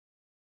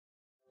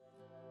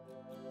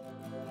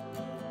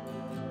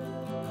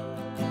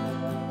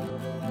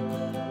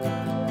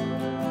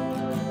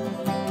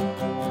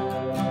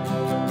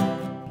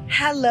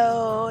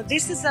Hello,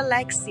 this is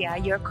Alexia,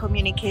 your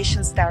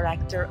communications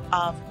director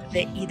of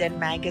the Eden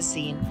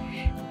magazine,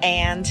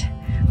 and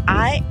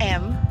I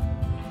am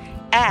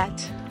at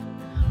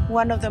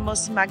one of the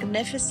most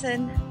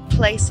magnificent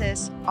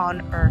places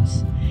on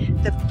earth,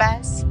 the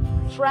Best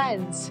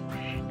Friends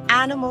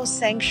Animal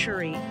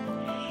Sanctuary.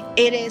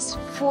 It is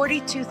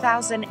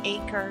 42,000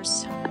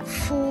 acres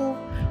full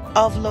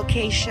of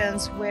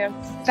locations where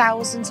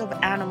thousands of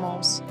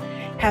animals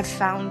have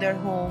found their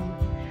home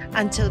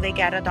until they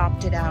get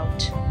adopted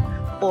out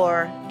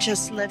or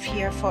just live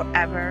here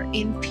forever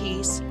in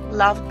peace,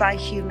 loved by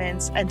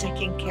humans and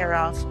taken care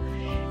of.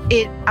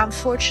 It,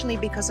 unfortunately,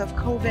 because of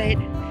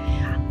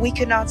COVID, we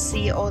could not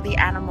see all the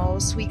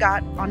animals. We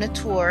got on a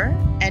tour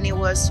and it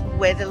was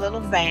with a little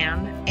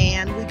van,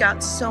 and we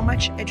got so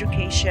much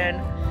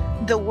education.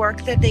 The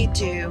work that they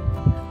do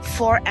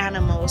for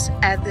animals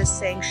at this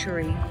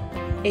sanctuary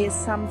is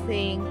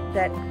something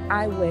that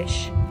I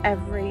wish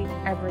every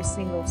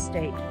single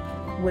state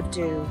would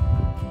do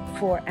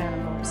for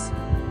animals.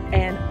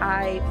 And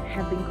I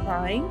have been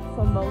crying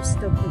for most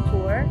of the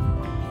tour.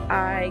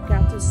 I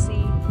got to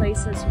see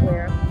places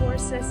where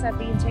horses have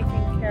been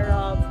taken care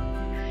of.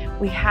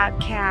 We had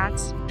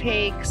cats,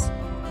 pigs,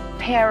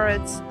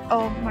 parrots.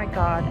 Oh my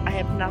God, I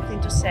have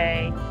nothing to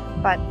say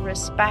but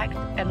respect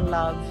and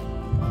love.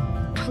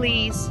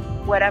 Please,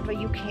 whatever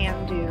you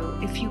can do,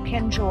 if you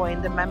can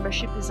join, the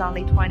membership is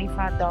only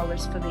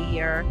 $25 for the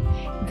year.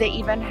 They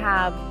even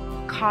have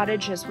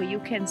cottages where you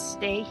can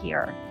stay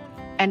here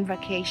and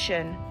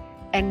vacation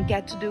and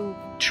get to do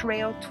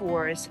trail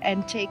tours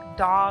and take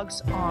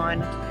dogs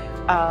on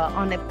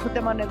it, put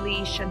them on a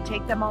leash and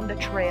take them on the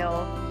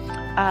trail,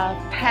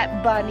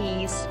 pet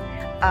bunnies,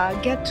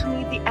 get to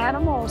meet the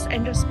animals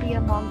and just be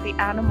among the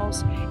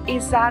animals.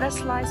 Is that a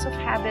slice of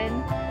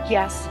heaven?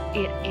 Yes,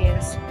 it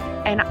is.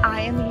 And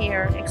I am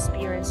here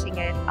experiencing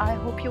it. I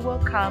hope you will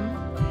come.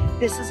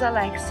 This is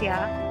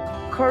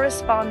Alexia,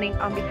 corresponding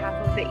on behalf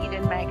of the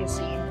Eden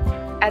magazine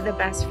at the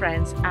Best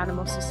Friends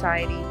Animal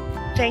Society.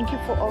 Thank you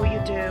for all you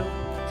do.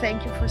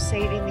 Thank you for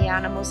saving the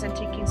animals and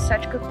taking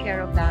such good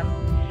care of them.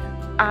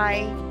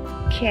 I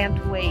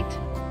can't wait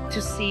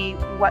to see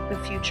what the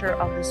future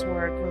of this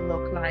world will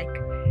look like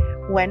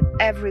when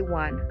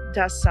everyone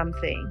does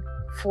something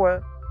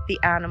for the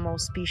animal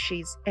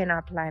species in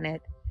our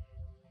planet.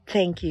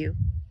 Thank you.